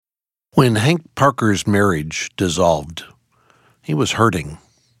When Hank Parker's marriage dissolved, he was hurting.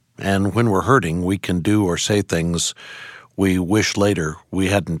 And when we're hurting, we can do or say things we wish later we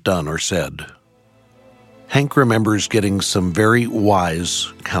hadn't done or said. Hank remembers getting some very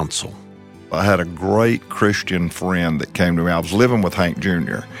wise counsel. I had a great Christian friend that came to me. I was living with Hank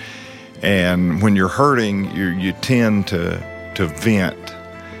Jr., and when you're hurting, you tend to vent.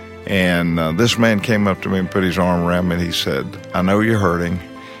 And this man came up to me and put his arm around me, and he said, "I know you're hurting,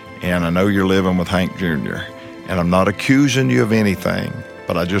 and I know you're living with Hank Jr., and I'm not accusing you of anything,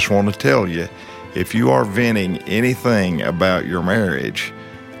 but I just want to tell you, if you are venting anything about your marriage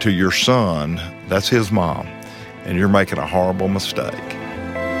to your son, that's his mom, and you're making a horrible mistake."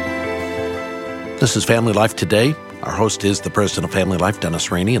 This is Family Life Today. Our host is the president of Family Life,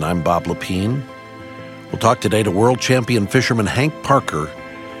 Dennis Rainey, and I'm Bob Lepine. We'll talk today to world champion fisherman Hank Parker,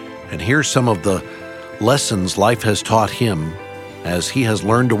 and hear some of the lessons life has taught him as he has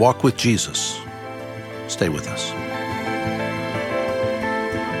learned to walk with Jesus. Stay with us.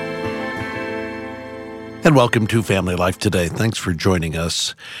 And welcome to Family Life Today. Thanks for joining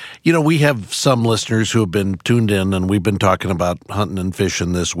us. You know, we have some listeners who have been tuned in, and we've been talking about hunting and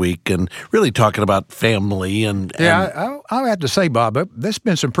fishing this week and really talking about family. I'll have to say, Bob, there's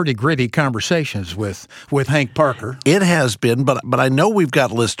been some pretty gritty conversations with Hank Parker. It has been, but I know we've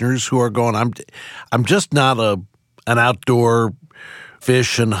got listeners who are going, I'm just not an outdoor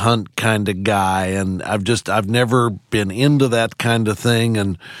fish and hunt kind of guy, and I've never been into that kind of thing,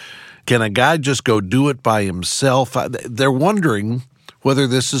 and can a guy just go do it by himself? They're wondering whether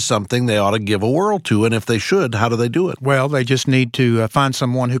this is something they ought to give a whirl to, and if they should, how do they do it? Well, they just need to find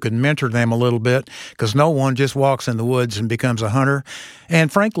someone who can mentor them a little bit, because no one just walks in the woods and becomes a hunter.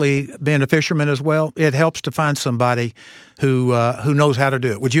 And frankly, being a fisherman as well, it helps to find somebody who knows how to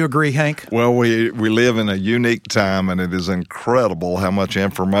do it. Would you agree, Hank? Well, we live in a unique time, and it is incredible how much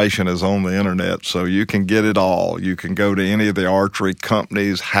information is on the internet, so you can get it all. You can go to any of the archery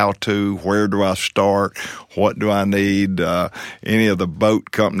companies, where do I start, what do I need? Any of the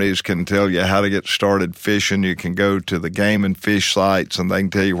boat companies can tell you how to get started fishing. You can go to the game and fish sites, and they can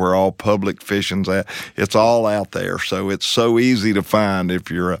tell you where all public fishing's at. It's all out there, so it's so easy to find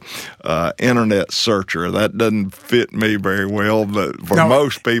if you're a internet searcher. That doesn't fit me very well, but for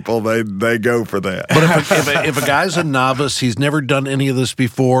most people, they go for that. But if a guy's a novice, he's never done any of this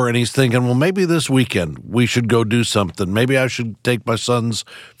before, and he's thinking, well, maybe this weekend we should go do something. Maybe I should take my sons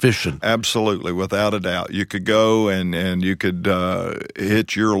fishing. Absolutely, without a doubt. You could go and you could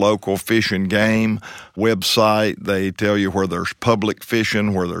hit your local fish and game website. They tell you where there's public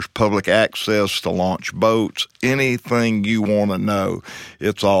fishing, where there's public access to launch boats. Anything you want to know,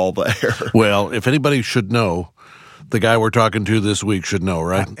 it's all there. Well, if anybody should know, the guy we're talking to this week should know,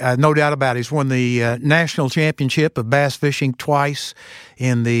 right? No doubt about it. He's won the National Championship of Bass Fishing twice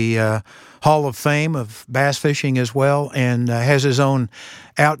in the Hall of Fame of Bass Fishing as well, and has his own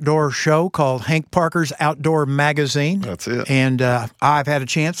outdoor show called Hank Parker's Outdoor Magazine. That's it. And I've had a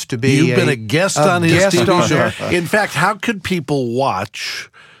chance to be You've been a guest on his TV show. In fact, how could people watch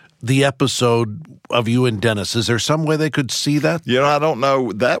the episode of you and Dennis? Is there some way they could see that? You know, I don't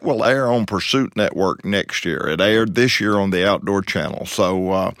know. That will air on Pursuit Network next year. It aired this year on the Outdoor Channel.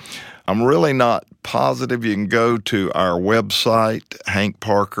 So I'm really not positive. You can go to our website,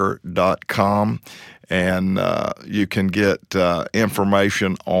 hankparker.com, and you can get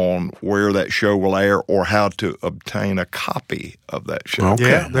information on where that show will air or how to obtain a copy of that show. Okay.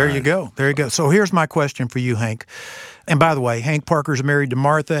 Yeah, there you go. There you go. So here's my question for you, Hank. And by the way, Hank Parker's married to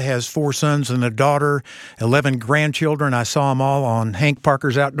Martha, has 4 sons and a daughter, 11 grandchildren. I saw them all on Hank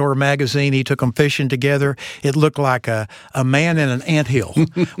Parker's Outdoor Magazine. He took them fishing together. It looked like a man in an anthill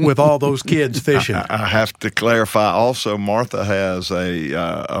with all those kids fishing. I have to clarify also, Martha has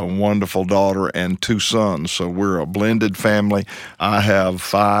a wonderful daughter and 2 sons, so we're a blended family. I have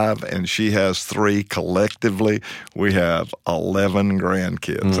 5, and she has 3. Collectively, we have 11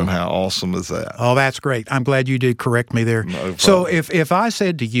 grandkids, and how awesome is that? Oh, that's great. I'm glad you did correct me there. No so if I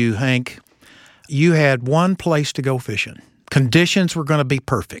said to you, Hank, you had one place to go fishing, conditions were going to be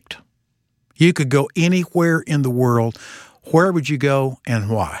perfect, you could go anywhere in the world, where would you go and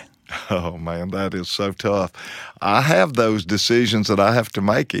why? Oh, man, that is so tough. I have those decisions that I have to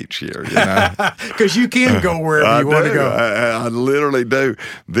make each year, you know. Because you can go wherever you want to go. I literally do.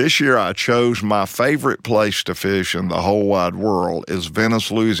 This year I chose my favorite place to fish in the whole wide world is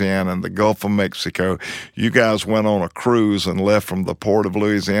Venice, Louisiana, in the Gulf of Mexico. You guys went on a cruise and left from the port of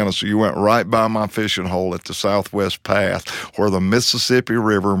Louisiana, so you went right by my fishing hole at the Southwest Pass where the Mississippi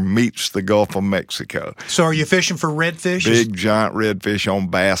River meets the Gulf of Mexico. So are you fishing for redfish? Big, giant redfish on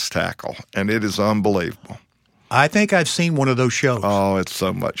bass tackle, and it is unbelievable. I think I've seen one of those shows. Oh, it's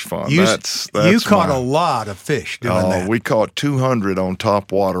so much fun. You That's caught a lot of fish doing that. We caught 200 on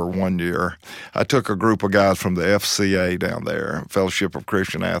top water one year. I took a group of guys from the FCA down there, Fellowship of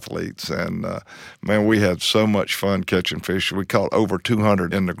Christian Athletes, and man, we had so much fun catching fish. We caught over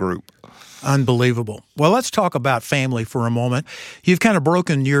 200 in the group. Unbelievable. Well, let's talk about family for a moment. You've kind of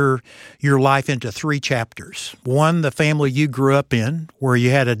broken your life into 3 chapters. One, the family you grew up in, where you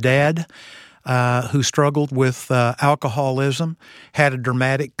had a dad who struggled with alcoholism, had a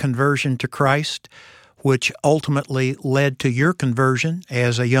dramatic conversion to Christ, which ultimately led to your conversion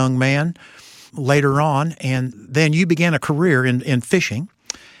as a young man later on. And then you began a career in fishing.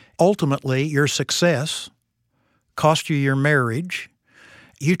 Ultimately, your success cost you your marriage.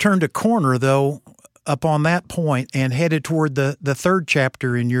 You turned a corner, though, upon that point and headed toward the 3rd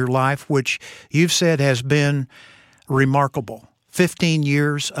chapter in your life, which you've said has been remarkable. 15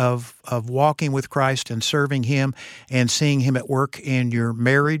 years of walking with Christ and serving Him and seeing Him at work in your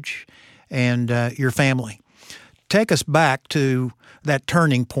marriage and your family. Take us back to that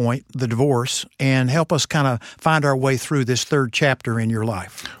turning point, the divorce, and help us kind of find our way through this 3rd chapter in your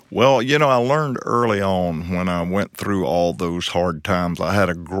life. Well, I learned early on when I went through all those hard times. I had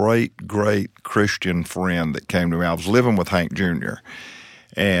a great Christian friend that came to me. I was living with Hank Jr.,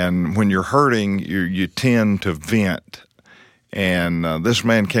 and when you're hurting, you tend to vent. And this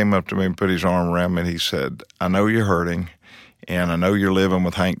man came up to me and put his arm around me, and he said, "I know you're hurting, and I know you're living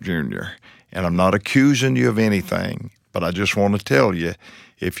with Hank Jr., and I'm not accusing you of anything, but I just want to tell you,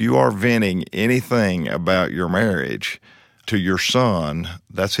 if you are venting anything about your marriage to your son,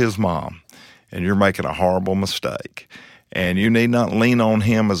 that's his mom, and you're making a horrible mistake. And you need not lean on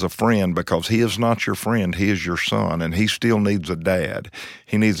him as a friend, because he is not your friend. He is your son, and he still needs a dad.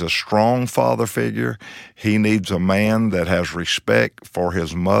 He needs a strong father figure. He needs a man that has respect for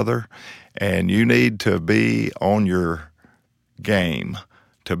his mother, and you need to be on your game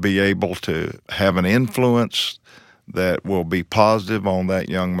to be able to have an influence that will be positive on that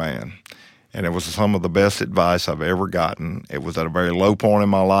young man." And it was some of the best advice I've ever gotten. It was at a very low point in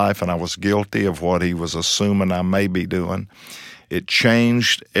my life, and I was guilty of what he was assuming I may be doing. It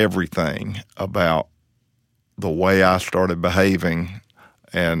changed everything about the way I started behaving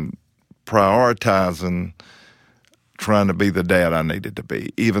and prioritizing trying to be the dad I needed to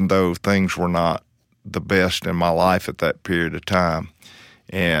be, even though things were not the best in my life at that period of time.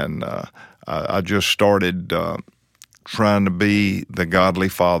 And I just started trying to be the godly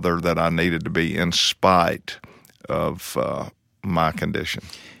father that I needed to be in spite of my condition.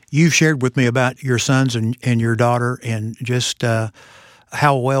 You've shared with me about your sons and your daughter and just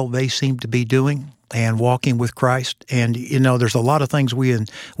how well they seem to be doing and walking with Christ. And, there's a lot of things we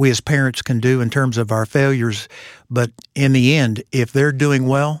as parents can do in terms of our failures, but in the end, if they're doing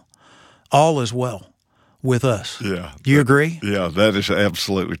well, all is well with us. Yeah. Do you agree? Yeah, that is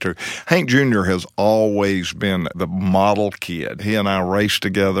absolutely true. Hank Jr. has always been the model kid. He and I raced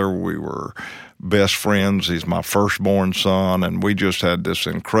together. We were best friends. He's my firstborn son, and we just had this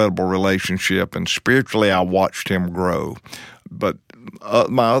incredible relationship. And spiritually, I watched him grow. But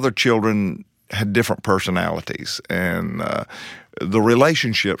my other children had different personalities, and the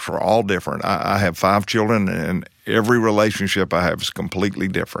relationships were all different. I have 5 children, and every relationship I have is completely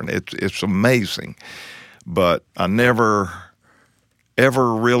different. It's amazing. But I never,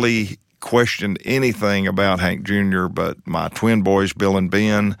 ever really questioned anything about Hank Jr., but my twin boys, Bill and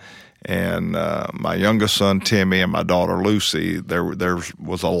Ben, and my youngest son, Timmy, and my daughter, Lucy, there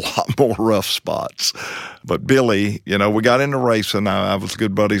was a lot more rough spots. But Billy, we got into racing. I was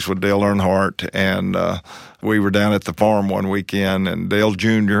good buddies with Dale Earnhardt, and we were down at the farm one weekend, and Dale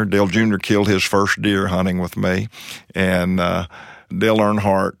Jr. killed his first deer hunting with me, and Dale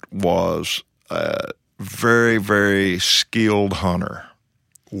Earnhardt was very, very skilled hunter,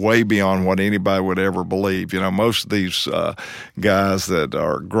 way beyond what anybody would ever believe. Most of these guys that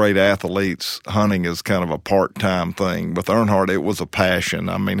are great athletes, hunting is kind of a part-time thing. With Earnhardt, it was a passion.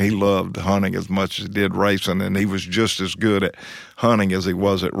 I mean, he loved hunting as much as he did racing, and he was just as good at hunting as he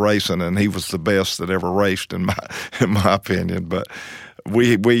was at racing, and he was the best that ever raced, in my opinion. But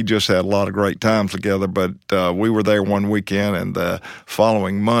we just had a lot of great times together, but we were there one weekend, and the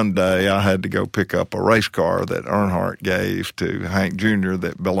following Monday, I had to go pick up a race car that Earnhardt gave to Hank Jr.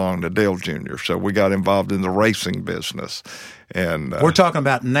 that belonged to Dale Jr. So we got involved in the racing business. And we're talking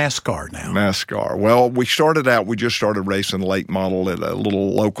about NASCAR now. NASCAR. Well, we just started racing late model at a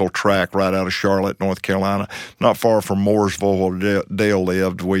little local track right out of Charlotte, North Carolina, not far from Mooresville where Dale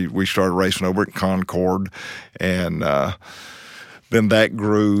lived. We started racing over at Concord, and then that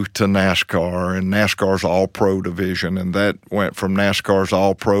grew to NASCAR and NASCAR's All-Pro division, and that went from NASCAR's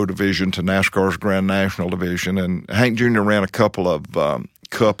All-Pro division to NASCAR's Grand National division. And Hank Jr. ran a couple of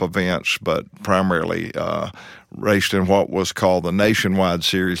Cup events, but primarily raced in what was called the Nationwide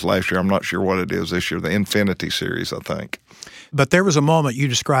Series last year. I'm not sure what it is this year, the Infinity Series, I think. But there was a moment you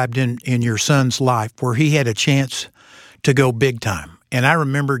described in your son's life where he had a chance to go big time. And I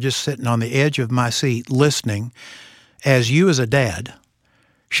remember just sitting on the edge of my seat listening as you as a dad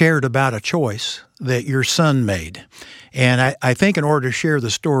shared about a choice that your son made. And I think in order to share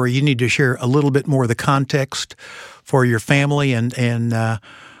the story, you need to share a little bit more of the context for your family and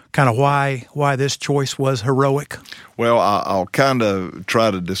kind of why this choice was heroic. Well, I'll kind of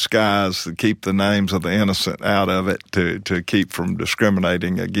try to disguise, keep the names of the innocent out of it to keep from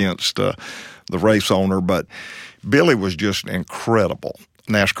discriminating against the race owner. But Billy was just incredible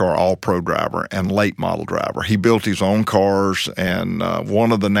NASCAR All-Pro driver and late model driver. He built his own cars, and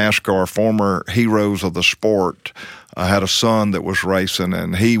one of the NASCAR former heroes of the sport had a son that was racing,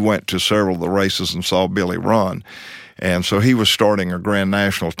 and he went to several of the races and saw Billy run. And so he was starting a Grand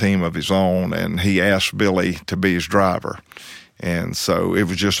National team of his own, and he asked Billy to be his driver. And so it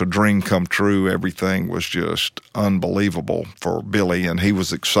was just a dream come true. Everything was just unbelievable for Billy, and he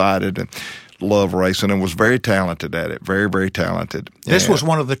was excited and loved racing and was very talented at it, very, very talented. This was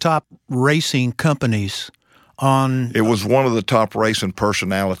one of the top racing companies on... It was one of the top racing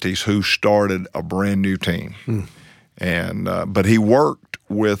personalities who started a brand new team. And but he worked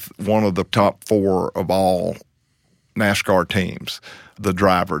with one of the top four of all NASCAR teams, the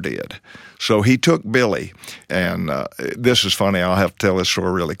driver did. So he took Billy, and this is funny, I'll have to tell this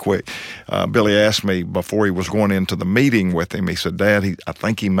story really quick. Billy asked me before he was going into the meeting with him, he said, Dad, I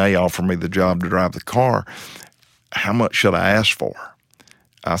think he may offer me the job to drive the car. How much should I ask for?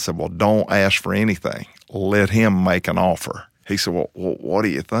 I said, well, don't ask for anything. Let him make an offer. He said, well, what do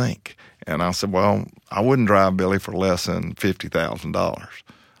you think? And I said, well, I wouldn't drive Billy for less than $50,000.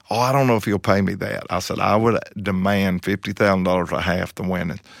 Oh, I don't know if he'll pay me that. I said, I would demand $50,000 for half the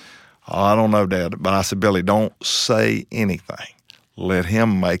winnings. Oh, I don't know, Dad. But I said, Billy, don't say anything. Let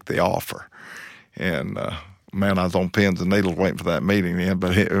him make the offer. And, man, I was on pins and needles waiting for that meeting then.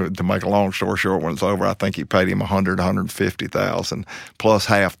 But to make a long story short, when it's over, I think he paid him $150,000 plus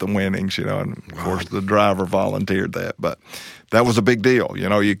half the winnings, you know. And, of course, the driver volunteered that. But that was a big deal. You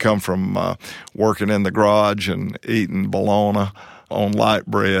know, you come from working in the garage and eating bologna on light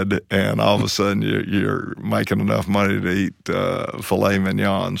bread, and all of a sudden you're making enough money to eat filet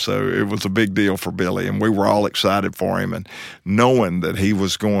mignon. So it was a big deal for Billy, and we were all excited for him, and knowing that he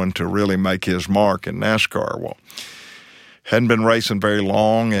was going to really make his mark in NASCAR. Well, hadn't been racing very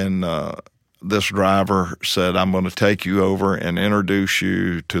long, and this driver said, I'm going to take you over and introduce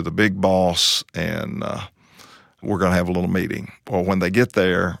you to the big boss, and we're going to have a little meeting. Well, when they get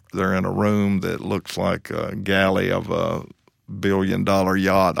there, they're in a room that looks like a galley of a billion-dollar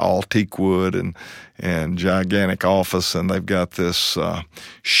yacht, all teak wood and gigantic office, and they've got this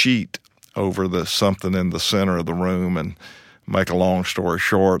sheet over something in the center of the room. And make a long story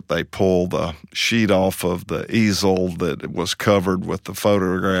short, they pull the sheet off of the easel that was covered with the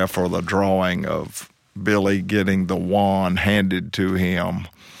photograph or the drawing of Billy getting the wand handed to him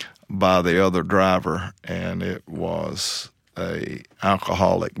by the other driver, and it was a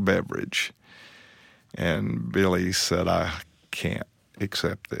alcoholic beverage. And Billy said, I can't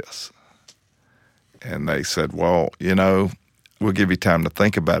accept this. And they said, well, you know, we'll give you time to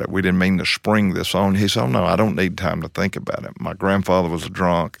think about it. We didn't mean to spring this on. He said, oh, no, I don't need time to think about it. My grandfather was a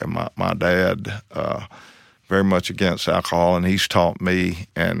drunk, and my dad very much against alcohol, and he's taught me.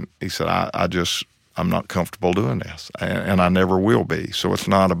 And he said, I'm not comfortable doing this, and I never will be. So it's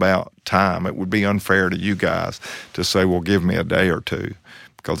not about time. It would be unfair to you guys to say, well, give me a day or two,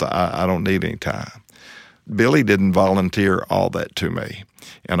 because I don't need any time. Billy didn't volunteer all that to me,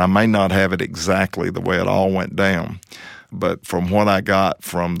 and I may not have it exactly the way it all went down, but from what I got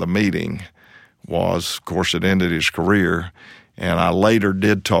from the meeting was, of course, it ended his career, and I later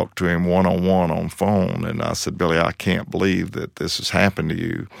did talk to him one-on-one on phone, and I said, Billy, I can't believe that this has happened to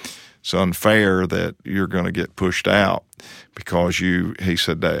you. It's unfair that you're going to get pushed out because he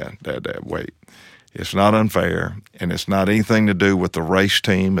said, Dad, wait. It's not unfair, and it's not anything to do with the race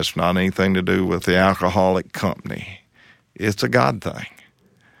team. It's not anything to do with the alcoholic company. It's a God thing.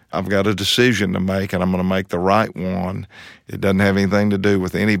 I've got a decision to make, and I'm going to make the right one. It doesn't have anything to do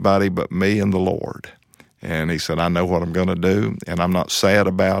with anybody but me and the Lord. And he said, I know what I'm going to do, and I'm not sad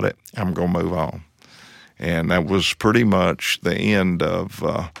about it. I'm going to move on. And that was pretty much the end of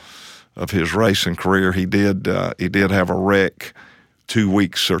his racing career. He did have a wreck 2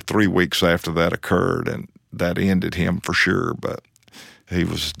 weeks or 3 weeks after that occurred, and that ended him for sure. But he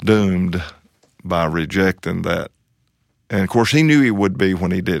was doomed by rejecting that. And, of course, he knew he would be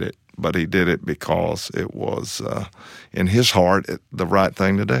when he did it, but he did it because it was, in his heart, the right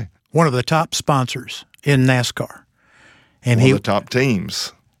thing to do. One of the top sponsors in NASCAR. And One of the top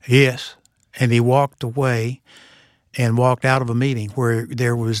teams. Yes. And he walked away and walked out of a meeting where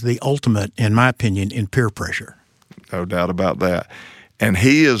there was the ultimate, in my opinion, in peer pressure. No doubt about that. And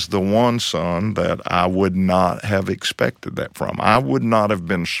he is the one son that I would not have expected that from. I would not have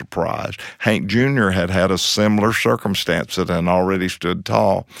been surprised. Hank Jr. had a similar circumstance that had already stood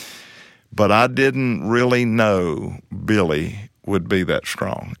tall. But I didn't really know Billy would be that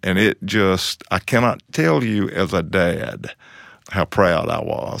strong. And I cannot tell you as a dad how proud I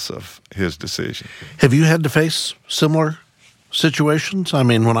was of his decision. Have you had to face similar situations? I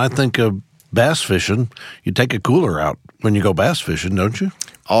mean, when I think of bass fishing, you take a cooler out when you go bass fishing, don't you?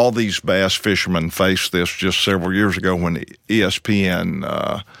 All these bass fishermen faced this just several years ago when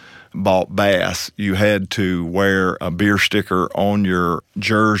ESPN bought Bass. You had to wear a beer sticker on your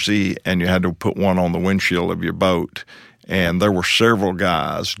jersey, and you had to put one on the windshield of your boat. And there were several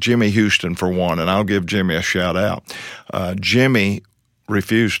guys, Jimmy Houston for one, and I'll give Jimmy a shout out. Jimmy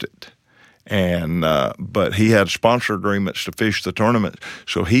refused it. But he had sponsor agreements to fish the tournament,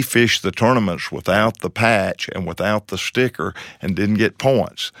 so he fished the tournaments without the patch and without the sticker and didn't get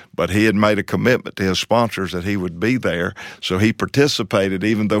points. But he had made a commitment to his sponsors that he would be there, so he participated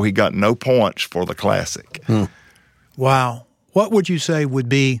even though he got no points for the Classic. Wow. What would you say would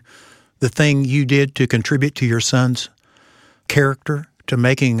be the thing you did to contribute to your son's character, to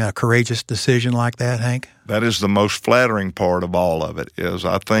making a courageous decision like that, Hank? That is the most flattering part of all of it, is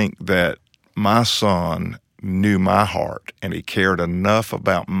I think that my son knew my heart, and he cared enough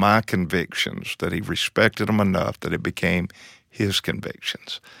about my convictions that he respected them enough that it became his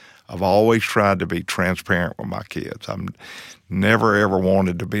convictions. I've always tried to be transparent with my kids. I've never, ever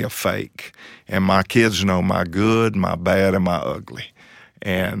wanted to be a fake. And my kids know my good, my bad, and my ugly.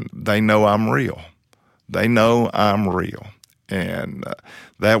 And they know I'm real. They know I'm real. And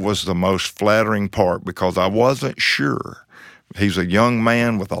that was the most flattering part, because I wasn't sure. He's a young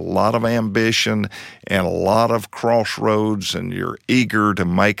man with a lot of ambition and a lot of crossroads, and you're eager to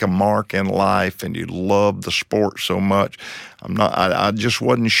make a mark in life, and you love the sport so much. I just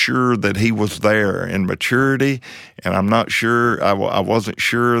wasn't sure that he was there in maturity, and I'm not sure, I wasn't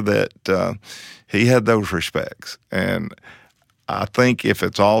sure that he had those respects. And I think if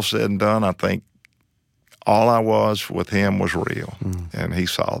it's all said and done, I think all I was with him was real, and he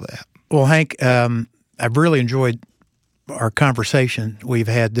saw that. Well, Hank, I've really enjoyed our conversation we've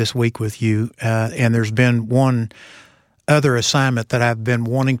had this week with you, and there's been one other assignment that I've been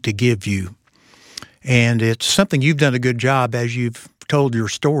wanting to give you, and it's something you've done a good job as you've told your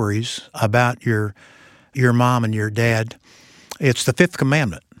stories about your mom and your dad. It's the fifth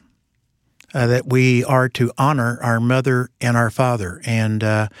commandment, that we are to honor our mother and our father. And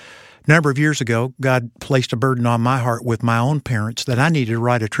a number of years ago, God placed a burden on my heart with my own parents that I needed to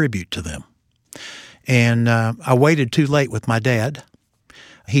write a tribute to them. And I waited too late with my dad.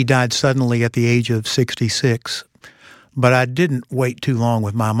 He died suddenly at the age of 66. But I didn't wait too long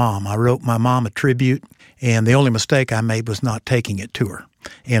with my mom. I wrote my mom a tribute, and the only mistake I made was not taking it to her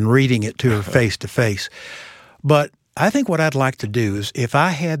and reading it to her face to face. But I think what I'd like to do is, if I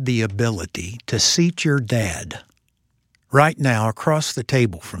had the ability to seat your dad right now across the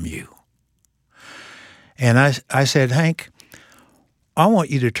table from you, and I said, Hank, I want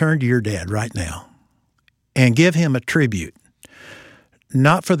you to turn to your dad right now and give him a tribute,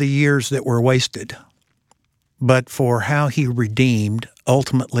 not for the years that were wasted, but for how he redeemed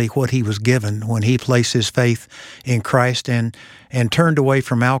ultimately what he was given when he placed his faith in Christ and turned away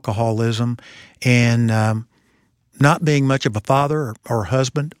from alcoholism and not being much of a father or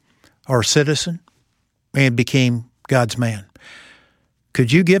husband or citizen, and became God's man.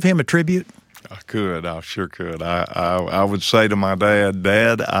 Could you give him a tribute? I could. I sure could. I would say to my dad,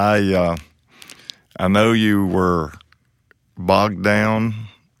 Dad, I know you were bogged down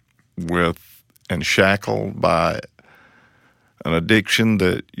with and shackled by an addiction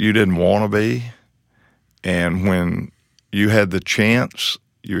that you didn't want to be. And when you had the chance,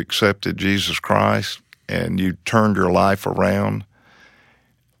 you accepted Jesus Christ and you turned your life around,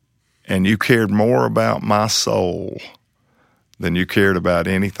 and you cared more about my soul than you cared about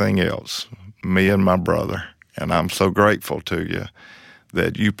anything else, me and my brother. And I'm so grateful to you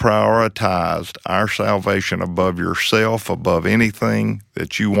that you prioritized our salvation above yourself, above anything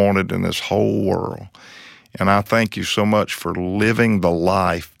that you wanted in this whole world. And I thank you so much for living the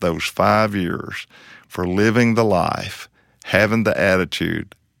life those 5 years, for living the life, having the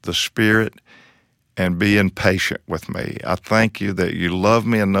attitude, the spirit, and being patient with me. I thank you that you love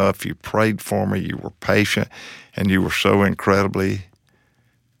me enough, you prayed for me, you were patient, and you were so incredibly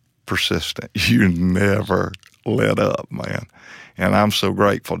persistent. You never let up, man. And I'm so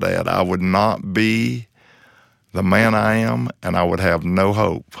grateful, Dad. I would not be the man I am, and I would have no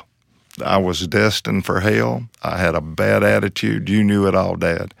hope. I was destined for hell. I had a bad attitude. You knew it all,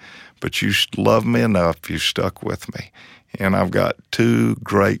 Dad. But you loved me enough. You stuck with me. And I've got two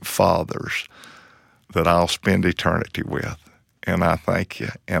great fathers that I'll spend eternity with. And I thank you,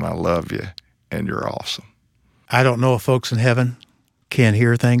 and I love you, and you're awesome. I don't know if folks in heaven can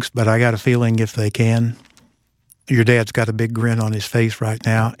hear things, but I got a feeling if they can. Your dad's got a big grin on his face right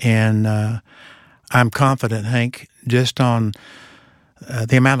now, and I'm confident, Hank, just on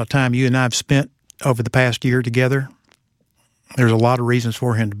the amount of time you and I have spent over the past year together, there's a lot of reasons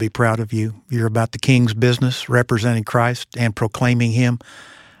for him to be proud of you. You're about the King's business, representing Christ and proclaiming Him.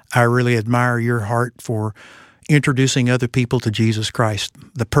 I really admire your heart for introducing other people to Jesus Christ,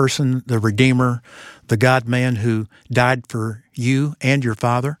 the person, the Redeemer, the God-man who died for you and your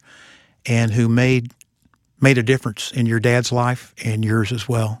father and who made a difference in your dad's life and yours as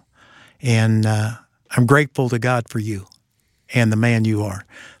well. And I'm grateful to God for you and the man you are.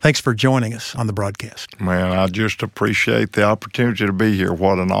 Thanks for joining us on the broadcast. Man, I just appreciate the opportunity to be here.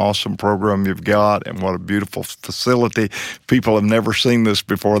 What an awesome program you've got, and what a beautiful facility. People have never seen this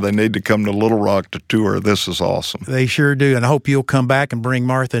before. They need to come to Little Rock to tour. This is awesome. They sure do, and I hope you'll come back and bring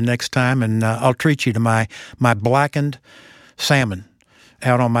Martha next time, and I'll treat you to my blackened salmon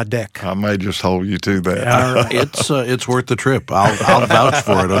out on my deck. I may just hold you to that. It's worth the trip. I'll vouch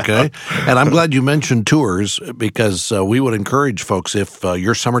for it, okay? And I'm glad you mentioned tours, because we would encourage folks, if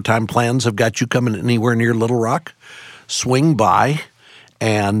your summertime plans have got you coming anywhere near Little Rock, swing by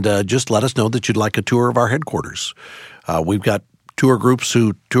and just let us know that you'd like a tour of our headquarters. We've got tour groups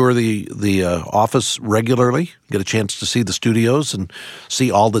who tour the office regularly, get a chance to see the studios and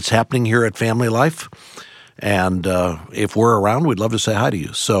see all that's happening here at Family Life. And if we're around, we'd love to say hi to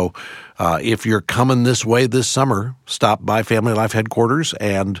you. So if you're coming this way this summer, stop by Family Life headquarters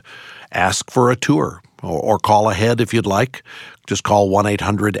and ask for a tour, or call ahead if you'd like. Just call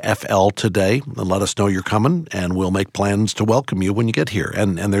 1-800-FL today and let us know you're coming, and we'll make plans to welcome you when you get here.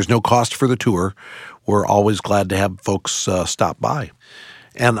 And there's no cost for the tour. We're always glad to have folks stop by.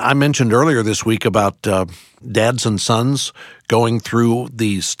 And I mentioned earlier this week about dads and sons going through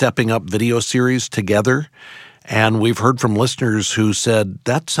the Stepping Up video series together. And we've heard from listeners who said,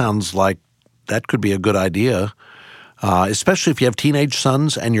 that sounds like that could be a good idea, especially if you have teenage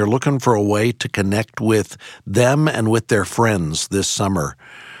sons and you're looking for a way to connect with them and with their friends this summer.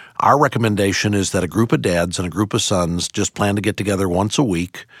 Our recommendation is that a group of dads and a group of sons just plan to get together once a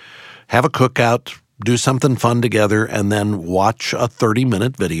week, have a cookout, do something fun together, and then watch a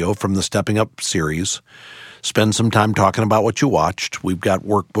 30-minute video from the Stepping Up series. Spend some time talking about what you watched. We've got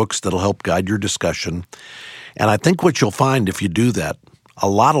workbooks that'll help guide your discussion. And I think what you'll find if you do that, a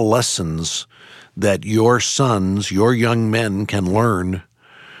lot of lessons that your sons, your young men can learn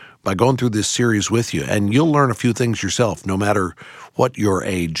by going through this series with you. And you'll learn a few things yourself, no matter what your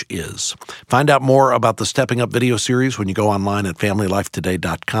age is. Find out more about the Stepping Up video series when you go online at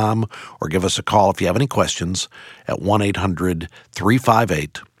FamilyLifeToday.com, or give us a call if you have any questions at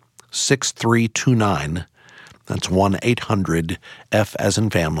 1-800-358-6329. That's 1-800-F as in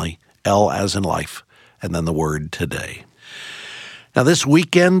family, L as in life, and then the word today. Now, this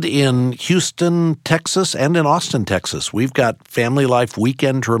weekend in Houston, Texas, and in Austin, Texas, we've got Family Life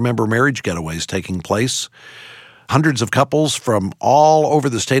Weekend to Remember marriage getaways taking place. Hundreds of couples from all over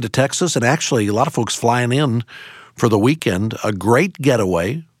the state of Texas, and actually a lot of folks flying in for the weekend. A great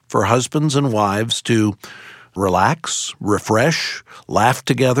getaway for husbands and wives to relax, refresh, laugh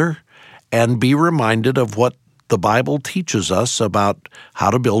together, and be reminded of what the Bible teaches us about how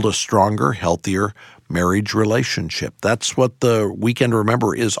to build a stronger, healthier marriage relationship. That's what the Weekend to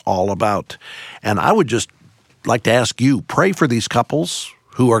Remember is all about. And I would just like to ask you, pray for these couples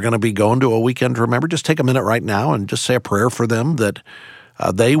who are going to be going to a Weekend to Remember. Just take a minute right now and just say a prayer for them, that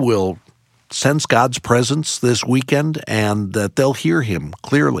they will sense God's presence this weekend and that they'll hear Him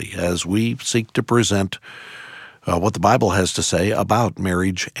clearly as we seek to present what the Bible has to say about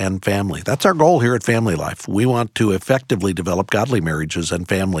marriage and family. That's our goal here at Family Life. We want to effectively develop godly marriages and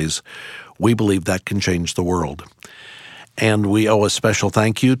families. We believe that can change the world. And we owe a special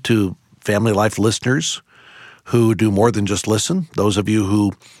thank you to Family Life listeners who do more than just listen. Those of you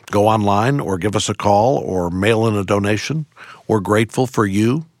who go online or give us a call or mail in a donation, we're grateful for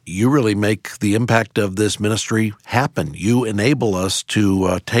you. You really make the impact of this ministry happen. You enable us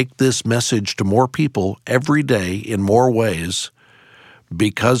to take this message to more people every day in more ways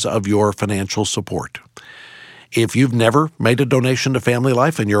because of your financial support. If you've never made a donation to Family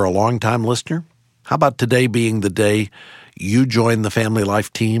Life and you're a longtime listener, how about today being the day you join the Family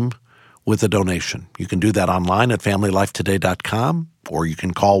Life team with a donation? You can do that online at FamilyLifeToday.com, or you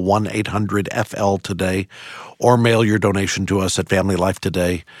can call 1-800-FL-TODAY, or mail your donation to us at Family Life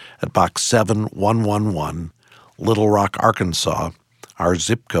Today at Box 7111, Little Rock, Arkansas. Our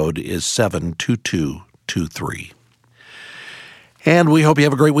zip code is 72223. And we hope you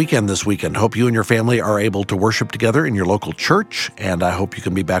have a great weekend this weekend. Hope you and your family are able to worship together in your local church, and I hope you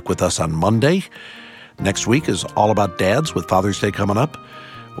can be back with us on Monday. Next week is all about dads with Father's Day coming up.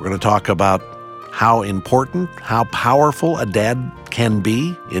 We're going to talk about how important, how powerful a dad can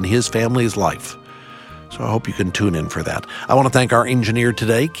be in his family's life. So I hope you can tune in for that. I want to thank our engineer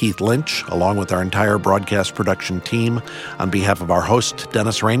today, Keith Lynch, along with our entire broadcast production team. On behalf of our host,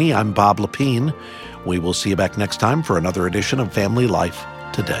 Dennis Rainey, I'm Bob Lepine. We will see you back next time for another edition of Family Life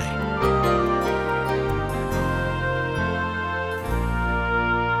Today.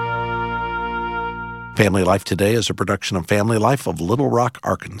 Family Life Today is a production of Family Life of Little Rock,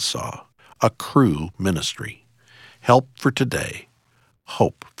 Arkansas, a Cru ministry. Help for today,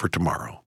 hope for tomorrow.